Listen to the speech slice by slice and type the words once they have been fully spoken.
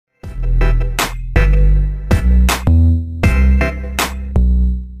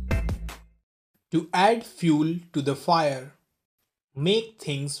To add fuel to the fire, make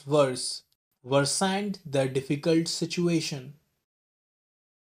things worse, worsen the difficult situation.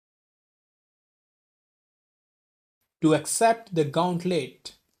 To accept the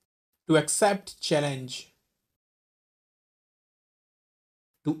gauntlet, to accept challenge,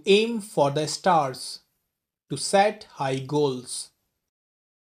 to aim for the stars, to set high goals,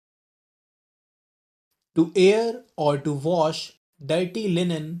 to air or to wash dirty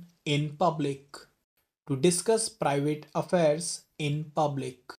linen in public, to discuss private affairs in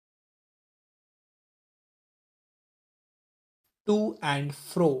public, to and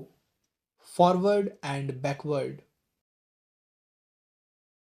fro, forward and backward,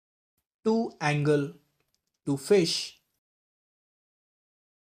 to angle, to fish,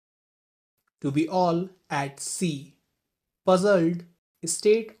 to be all at sea, puzzled,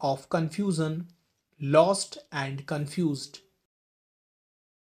 state of confusion, lost and confused,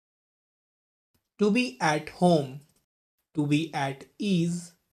 to be at home, to be at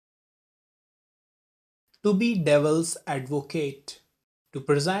ease, to be devil's advocate, to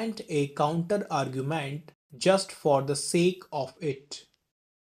present a counter argument just for the sake of it,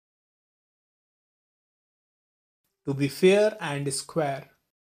 to be fair and square,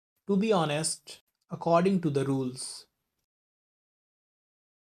 to be honest according to the rules,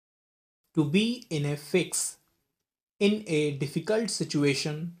 to be in a fix, in a difficult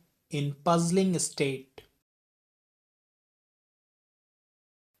situation, in puzzling state,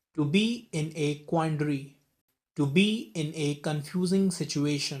 to be in a quandary, to be in a confusing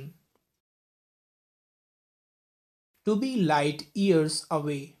situation, to be light years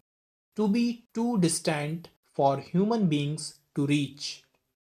away, to be too distant for human beings to reach,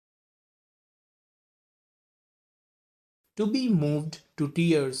 to be moved to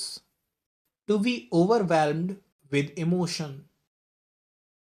tears, to be overwhelmed with emotion,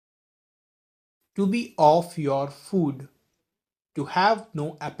 to be off your food, to have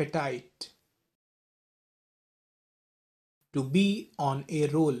no appetite, to be on a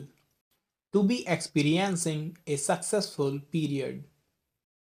roll, to be experiencing a successful period,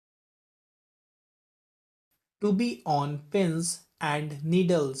 to be on pins and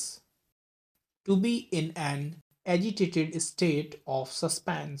needles, to be in an agitated state of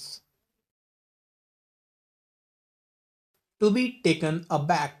suspense, to be taken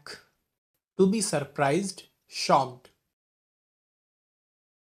aback, to be surprised, shocked,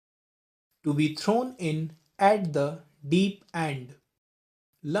 to be thrown in at the deep end.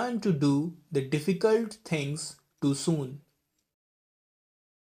 Learn to do the difficult things too soon.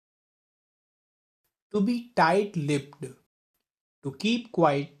 To be tight lipped, to keep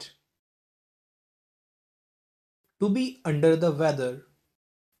quiet, to be under the weather,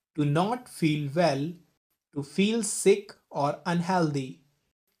 to not feel well, to feel sick or unhealthy,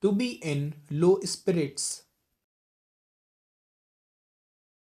 to be in low spirits,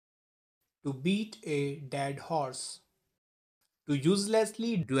 to beat a dead horse, to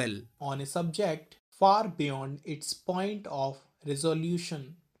uselessly dwell on a subject far beyond its point of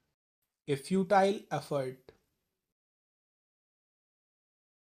resolution, a futile effort,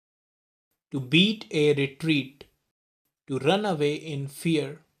 to beat a retreat, to run away in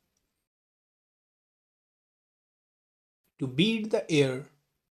fear, to beat the air,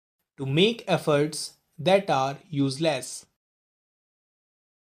 to make efforts that are useless,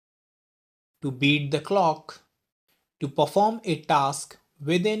 to beat the clock, to perform a task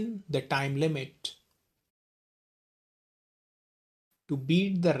within the time limit, to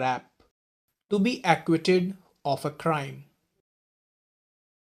beat the rap, to be acquitted of a crime,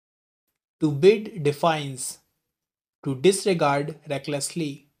 to bid defiance, to disregard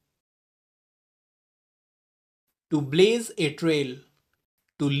recklessly, to blaze a trail,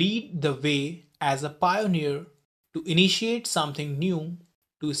 to lead the way as a pioneer, to initiate something new,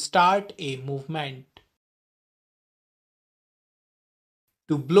 to start a movement,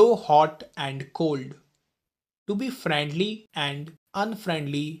 to blow hot and cold, to be friendly and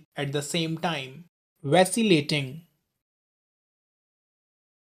unfriendly at the same time, vacillating,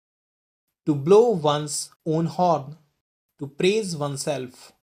 to blow one's own horn, to praise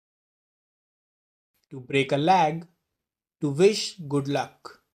oneself, to break a leg, to wish good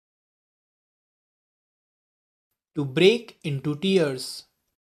luck, to break into tears,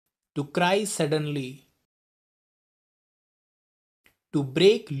 to cry suddenly, to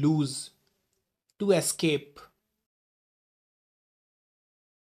break loose, to escape,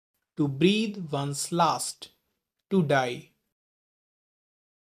 to breathe one's last, to die,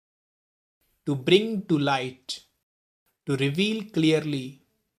 to bring to light, to reveal clearly,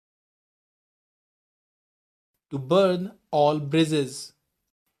 to burn all bridges,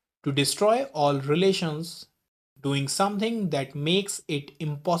 to destroy all relations, doing something that makes it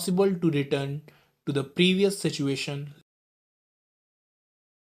impossible to return to the previous situation,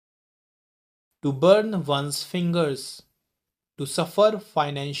 to burn one's fingers, to suffer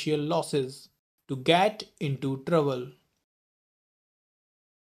financial losses, to get into trouble,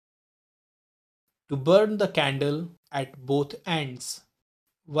 to burn the candle at both ends,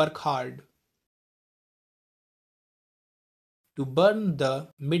 work hard, to burn the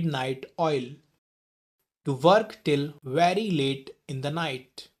midnight oil, to work till very late in the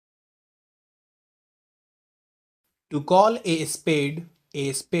night, to call a spade,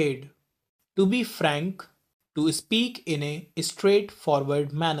 to be frank, to speak in a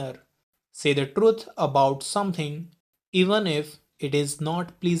straightforward manner, say the truth about something even if it is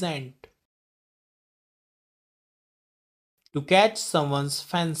not pleasant, to catch someone's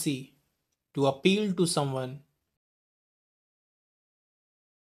fancy, to appeal to someone,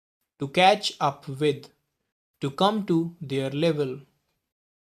 to catch up with, to come to their level,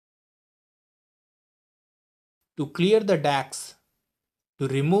 to clear the decks, to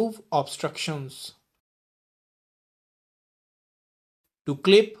remove obstructions, to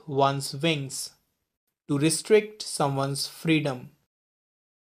clip one's wings, to restrict someone's freedom,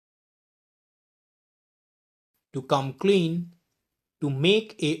 to come clean, to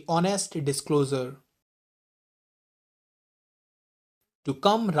make a honest disclosure, to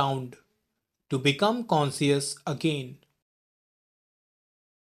come round, to become conscious again,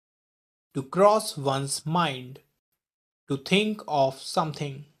 to cross one's mind, to think of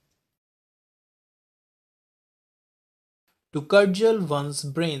something, to cudgel one's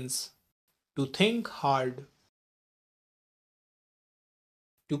brains, to think hard,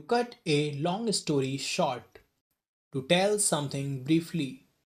 to cut a long story short, to tell something briefly,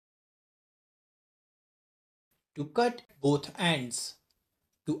 to cut both ends,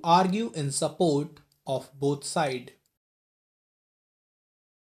 to argue in support of both sides,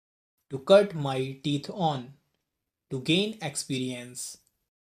 to cut my teeth on, to gain experience,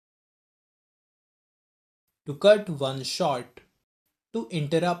 to cut one short, to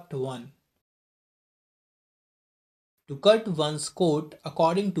interrupt one, to cut one's coat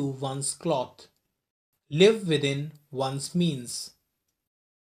according to one's cloth, live within one's means,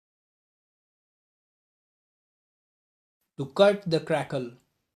 to cut the crackle,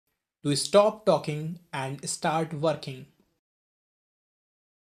 to stop talking and start working,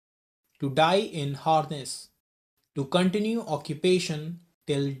 to die in harness, to continue occupation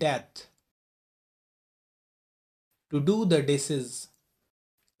till death, to do the dishes,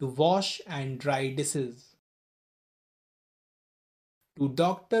 to wash and dry dishes, to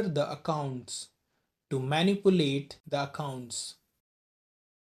doctor the accounts, to manipulate the accounts,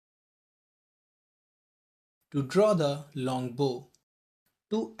 to draw the long bow,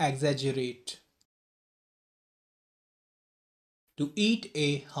 to exaggerate, to eat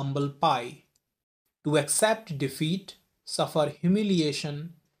a humble pie, to accept defeat, suffer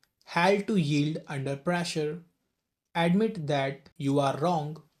humiliation, held to yield under pressure, admit that you are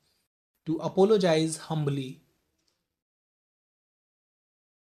wrong, to apologize humbly,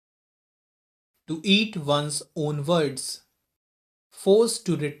 to eat one's own words, forced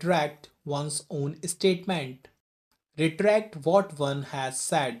to retract one's own statement, retract what one has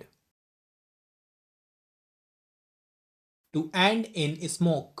said, to end in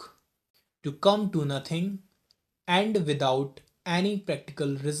smoke, to come to nothing, and without any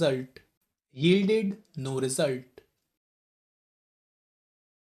practical result, yielded no result,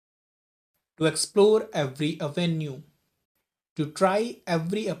 to explore every avenue, to try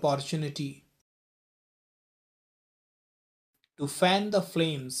every opportunity, to fan the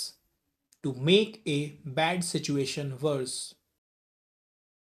flames, to make a bad situation worse,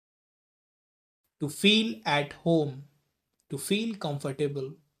 to feel at home, to feel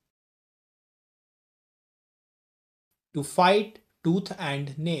comfortable, to fight tooth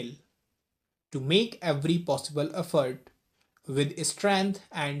and nail, to make every possible effort with strength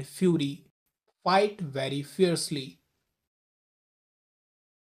and fury, fight very fiercely,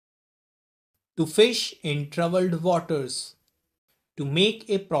 to fish in troubled waters, to make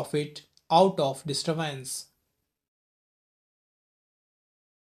a profit out of disturbance,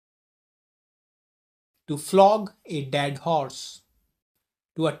 to flog a dead horse,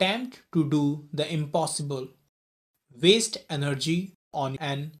 to attempt to do the impossible, waste energy on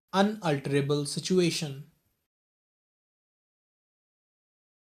an unalterable situation,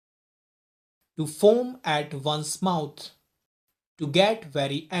 to foam at one's mouth, to get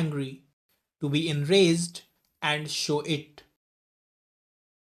very angry, to be enraged and show it,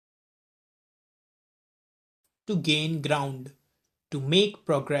 to gain ground, to make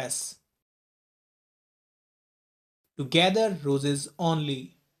progress, to gather roses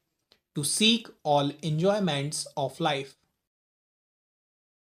only, to seek all enjoyments of life,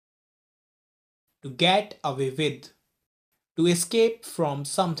 to get away with, to escape from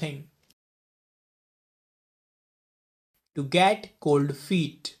something, to get cold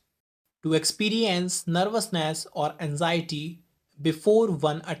feet, to experience nervousness or anxiety before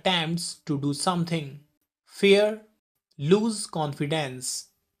one attempts to do something, fear, lose confidence,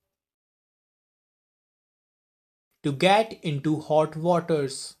 to get into hot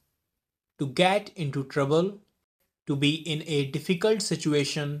waters, to get into trouble, to be in a difficult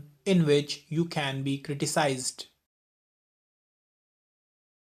situation in which you can be criticized,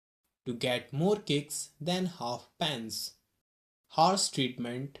 to get more kicks than half pence, harsh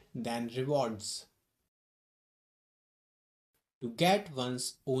treatment than rewards, to get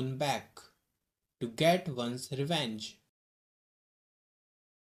one's own back, to get one's revenge,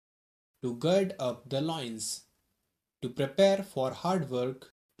 to gird up the loins, to prepare for hard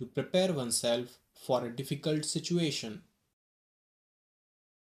work, to prepare oneself for a difficult situation,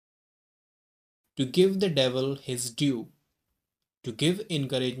 to give the devil his due, to give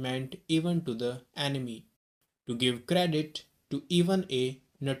encouragement even to the enemy, to give credit to even a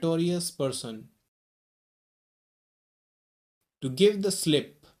notorious person, to give the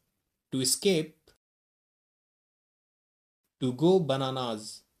slip, to escape, to go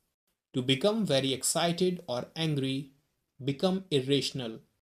bananas, to become very excited or angry, become irrational,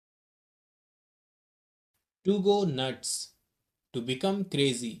 to go nuts, to become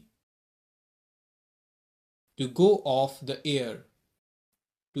crazy, to go off the air,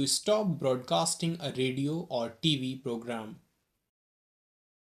 to stop broadcasting a radio or TV program,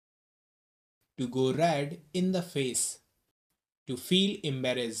 to go red in the face, to feel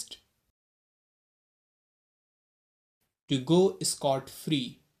embarrassed, to go scot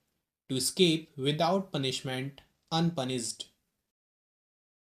free, to escape without punishment unpunished,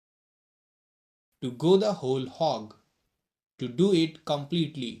 to go the whole hog, to do it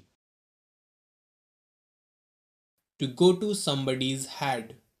completely, to go to somebody's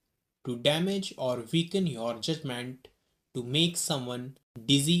head, to damage or weaken your judgment, to make someone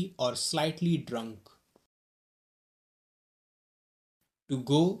dizzy or slightly drunk, to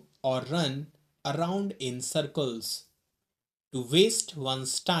go or run around in circles, to waste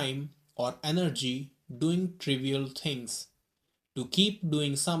one's time or energy doing trivial things, to keep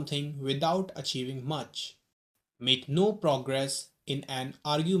doing something without achieving much, make no progress in an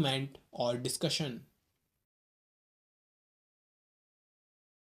argument or discussion,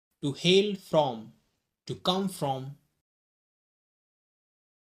 to hail from, to come from,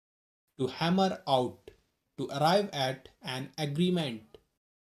 to hammer out, to arrive at an agreement,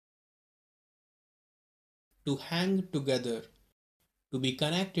 to hang together, to be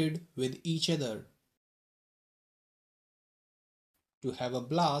connected with each other, to have a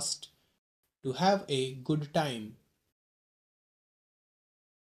blast, to have a good time,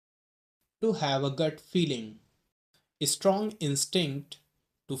 to have a gut feeling, a strong instinct,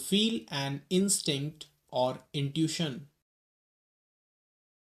 to feel an instinct or intuition,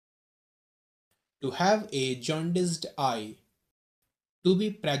 to have a jaundiced eye, to be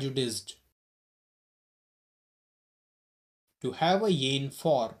prejudiced, to have a yearn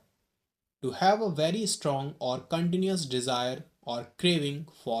for, to have a very strong or continuous desire or craving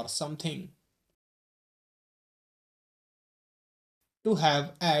for something, to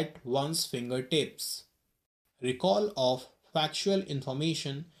have at one's fingertips, recall of factual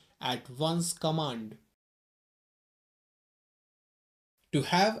information at one's command, to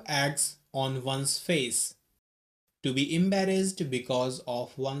have eggs on one's face, to be embarrassed because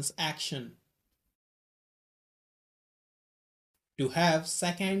of one's action, to have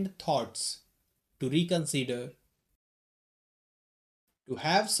second thoughts, to reconsider, to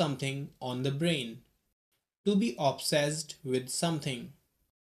have something on the brain, to be obsessed with something,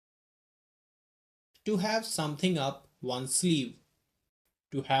 to have something up one's sleeve,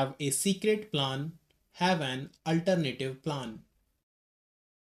 to have a secret plan, have an alternative plan,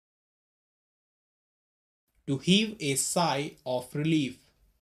 to heave a sigh of relief,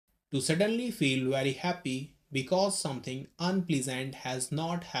 to suddenly feel very happy because something unpleasant has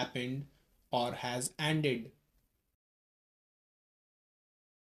not happened or has ended,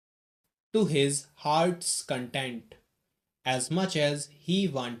 to his heart's content as much as he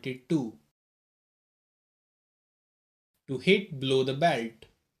wanted to hit below the belt,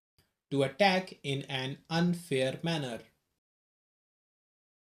 to attack in an unfair manner,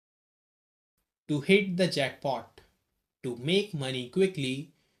 to hit the jackpot, to make money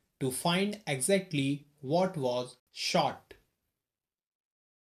quickly, to find exactly what was short,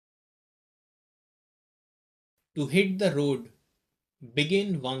 To hit the road,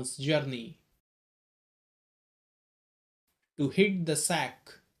 begin one's journey. To hit the sack,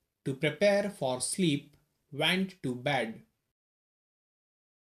 to prepare for sleep, went to bed.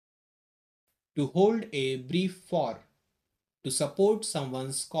 To hold a brief for, to support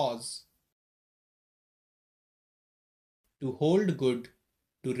someone's cause. To hold good,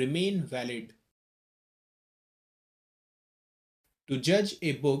 to remain valid. To judge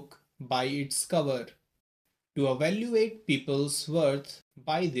a book by its cover. To evaluate people's worth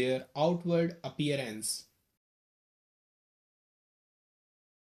by their outward appearance.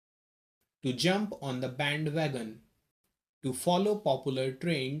 To jump on the bandwagon. To follow popular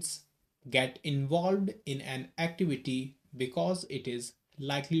trends. Get involved in an activity because it is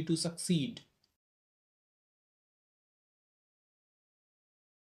likely to succeed.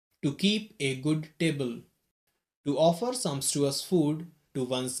 To keep a good table. To offer sumptuous food to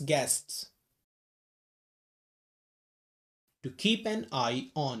one's guests. To keep an eye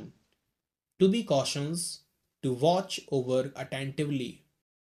on. To be cautious. To watch over attentively.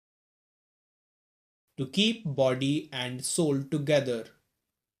 To keep body and soul together.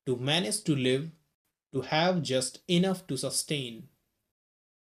 To manage to live. To have just enough to sustain.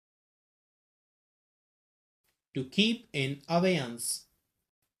 To keep in abeyance.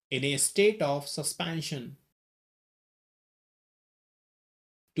 In a state of suspension.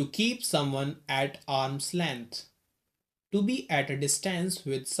 To keep someone at arm's length. To be at a distance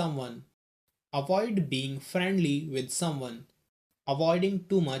with someone. Avoid being friendly with someone. Avoiding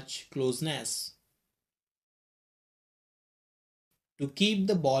too much closeness. To keep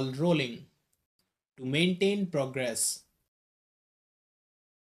the ball rolling. To maintain progress.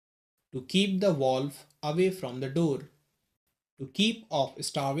 To keep the wolf away from the door. To keep off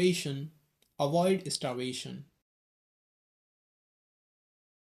starvation. Avoid starvation.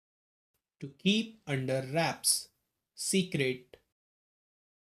 To keep under wraps. Secret.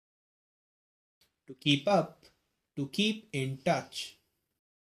 To keep up. To keep in touch.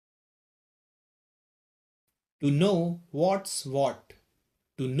 To know what's what.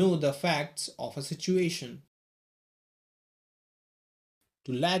 To know the facts of a situation.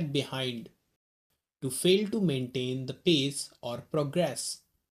 To lag behind. To fail to maintain the pace or progress.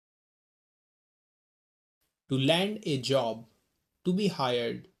 To land a job. To be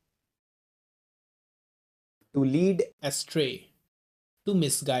hired. To lead astray. To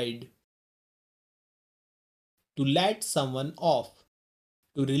misguide. To let someone off.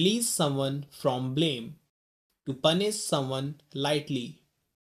 To release someone from blame. To punish someone lightly.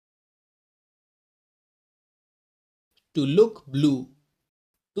 To look blue.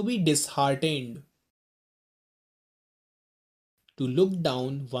 To be disheartened. To look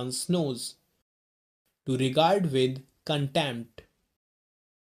down one's nose. To regard with contempt.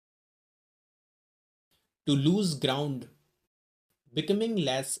 To lose ground. Becoming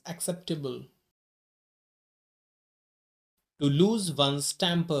less acceptable. To lose one's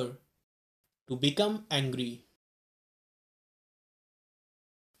temper. To become angry.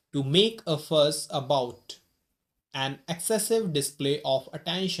 To make a fuss about. An excessive display of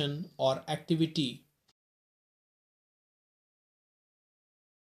attention or activity.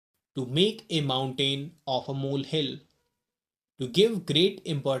 To make a mountain of a molehill. To give great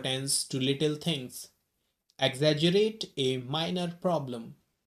importance to little things. Exaggerate a minor problem.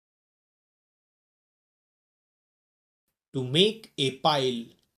 To make a pile.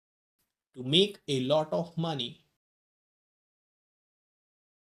 To make a lot of money.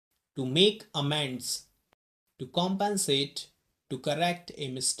 To make amends. To compensate. To correct a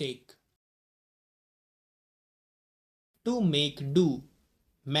mistake. To make do.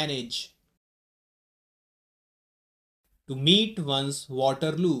 Manage. To meet one's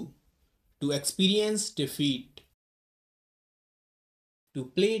Waterloo. To experience defeat. To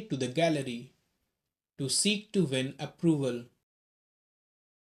play to the gallery. To seek to win approval.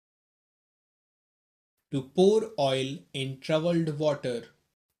 To pour oil in troubled water.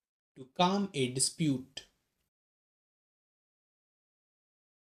 To calm a dispute.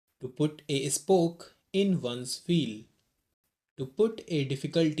 To put a spoke in one's wheel. To put a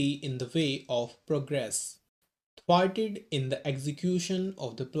difficulty in the way of progress. Thwarted in the execution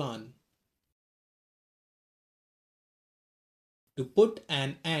of the plan. To put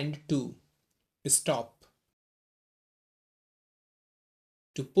an end to. Stop.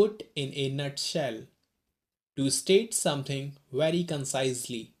 To put in a nutshell. To state something very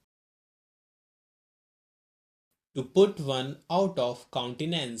concisely. To put one out of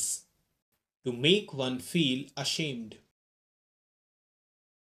countenance. To make one feel ashamed.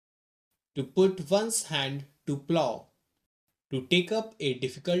 To put one's hand to plow. To take up a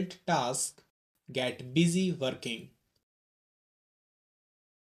difficult task. get busy working,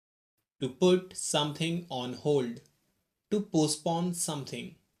 to put something on hold, to postpone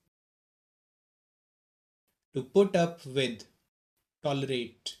something, to put up with,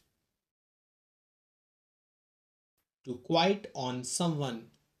 tolerate, to quit on someone,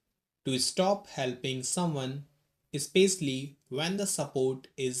 to stop helping someone, especially when the support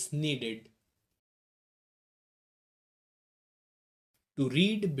is needed, to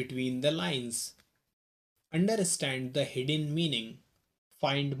read between the lines, understand the hidden meaning,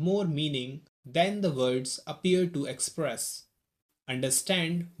 find more meaning than the words appear to express,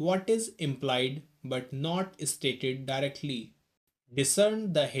 understand what is implied but not stated directly,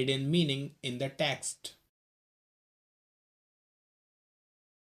 discern the hidden meaning in the text,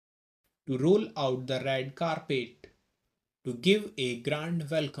 to roll out the red carpet, to give a grand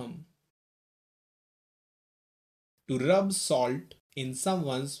welcome, to rub salt in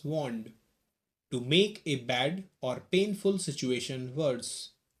someone's wound, to make a bad or painful situation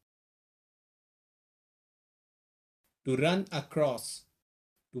worse, to run across,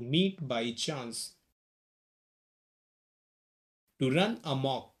 to meet by chance, to run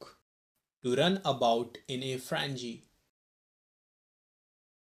amok, to run about in a frenzy,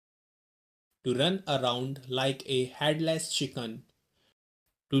 to run around like a headless chicken,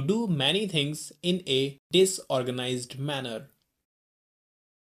 to do many things in a disorganized manner,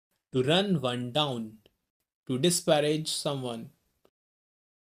 to run one down, to disparage someone,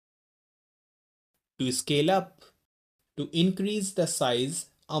 to scale up, to increase the size,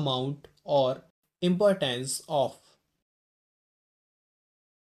 amount, or importance of,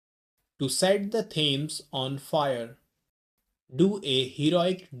 to set the themes on fire, do a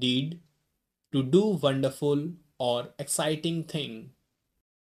heroic deed, to do wonderful or exciting thing,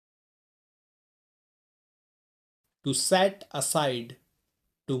 to set aside,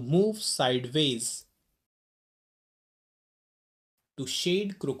 to move sideways, to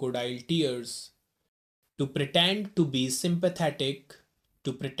shed crocodile tears, to pretend to be sympathetic,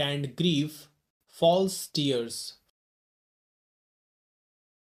 to pretend grief, false tears,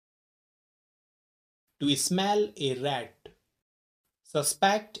 to smell a rat,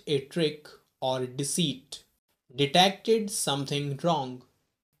 suspect a trick or deceit, detected something wrong,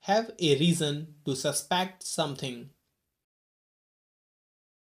 have a reason to suspect something,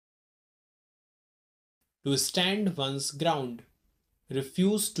 to stand one's ground,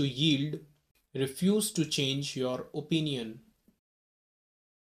 refuse to yield, refuse to change your opinion,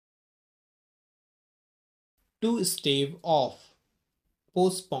 to stave off,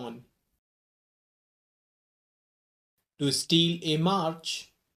 postpone, to steal a march,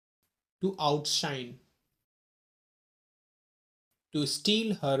 to outshine, to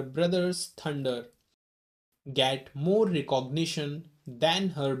steal her brother's thunder, get more recognition than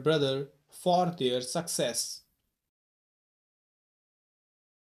her brother for their success,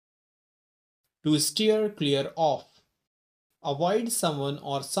 to steer clear of, avoid someone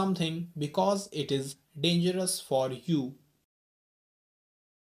or something because it is dangerous for you,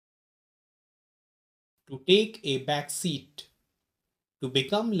 to take a back seat, to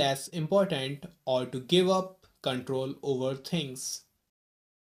become less important or to give up control over things,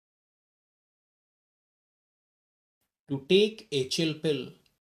 to take a chill pill,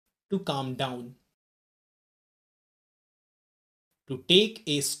 to calm down, to take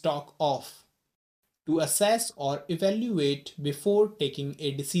a stock of, to assess or evaluate before taking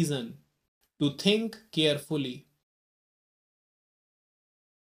a decision, to think carefully,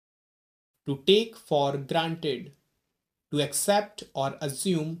 to take for granted, to accept or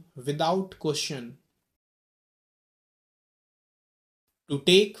assume without question, to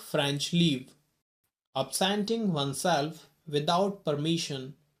take French leave, absenting oneself without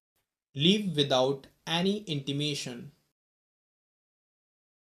permission, leave without any intimation,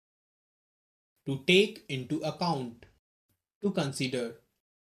 to take into account, to consider,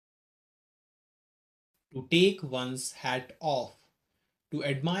 to take one's hat off, to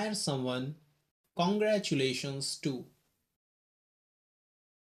admire someone, congratulations to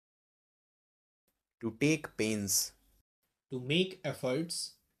take pains, to make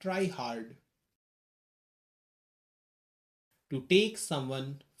efforts, try hard, to take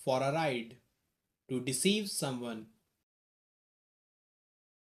someone for a ride, to deceive someone,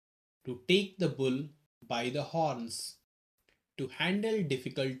 to take the bull by the horns, to handle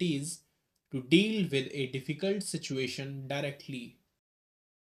difficulties, to deal with a difficult situation directly,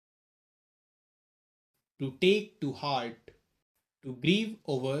 to take to heart, to grieve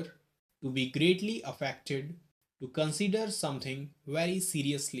over, to be greatly affected, to consider something very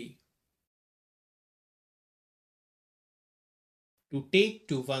seriously, to take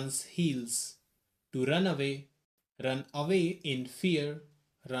to one's heels, to run away in fear,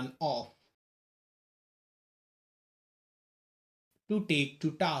 run off, to take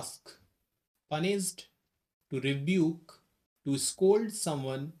to task, punished, to rebuke, to scold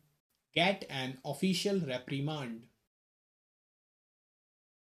someone, get an official reprimand,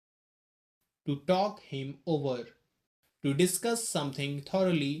 to talk him over, to discuss something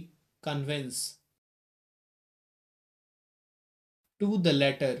thoroughly, convince, to the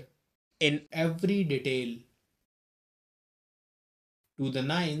letter, in every detail, to the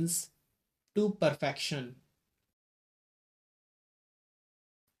nines, to perfection,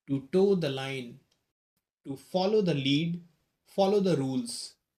 to toe the line, to follow the lead, follow the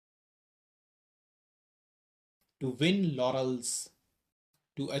rules, to win laurels,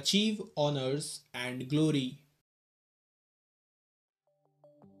 to achieve honors and glory,